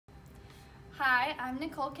Hi, I'm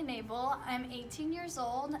Nicole Knebel. I'm 18 years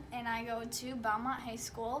old and I go to Belmont High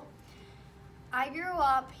School. I grew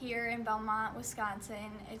up here in Belmont,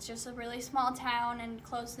 Wisconsin. It's just a really small town and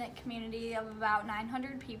close-knit community of about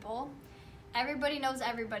 900 people. Everybody knows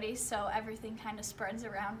everybody, so everything kind of spreads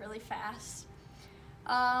around really fast.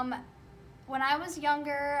 When I was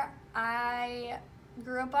younger, I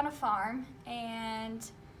grew up on a farm and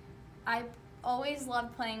I always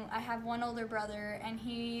loved playing. I have one older brother and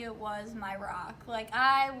he was my rock. Like,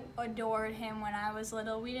 I adored him when I was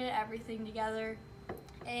little. We did everything together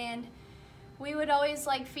and we would always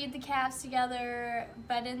feed the calves together,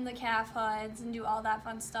 bed in the calf huts and do all that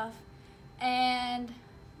fun stuff. And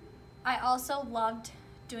I also loved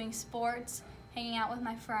doing sports, hanging out with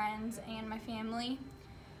my friends and my family.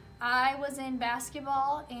 I was in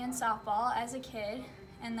basketball and softball as a kid,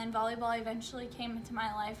 and then volleyball eventually came into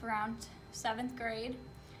my life around 7th grade.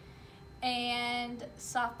 And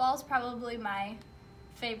softball is probably my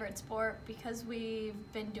favorite sport because we've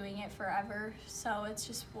been doing it forever, so it's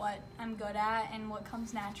just what I'm good at and what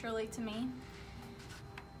comes naturally to me.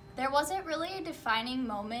 There wasn't really a defining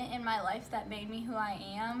moment in my life that made me who I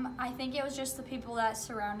am. I think it was just the people that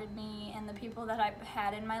surrounded me and the people that I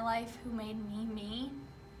had in my life who made me me.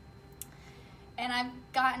 And I've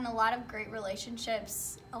gotten a lot of great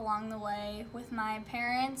relationships along the way with my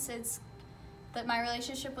parents. It's that my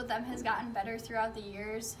relationship with them has gotten better throughout the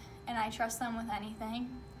years, and I trust them with anything.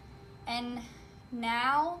 And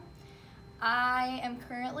now I am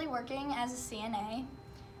currently working as a CNA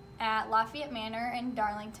at Lafayette Manor in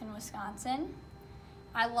Darlington, Wisconsin.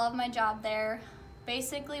 I love my job there.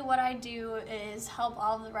 Basically what I do is help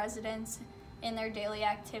all of the residents in their daily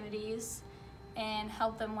activities and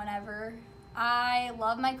help them whenever. I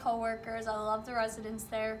love my coworkers. I love the residents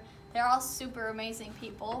there. They're all super amazing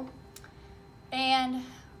people. And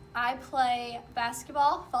I play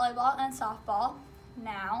basketball, volleyball, and softball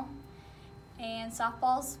now. And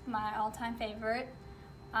softball's my all-time favorite.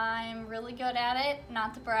 I'm really good at it,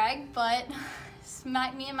 not to brag, but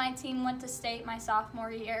me and my team went to state my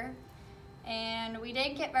sophomore year. And we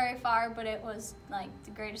didn't get very far, but it was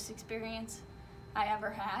the greatest experience I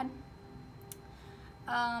ever had.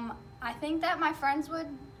 I think that my friends would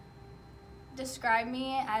describe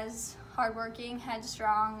me as hardworking,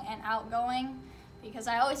 headstrong, and outgoing because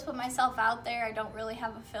I always put myself out there. I don't really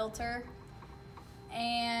have a filter.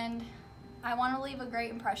 And I want to leave a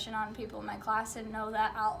great impression on people in my class and know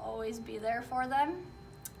that I'll always be there for them.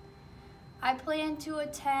 I plan to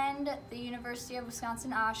attend the University of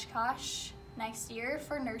Wisconsin-Oshkosh next year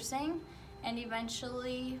for nursing and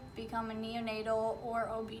eventually become a neonatal or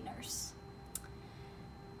OB nurse.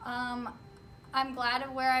 I'm glad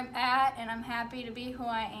of where I'm at and I'm happy to be who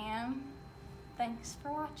I am. Thanks for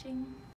watching.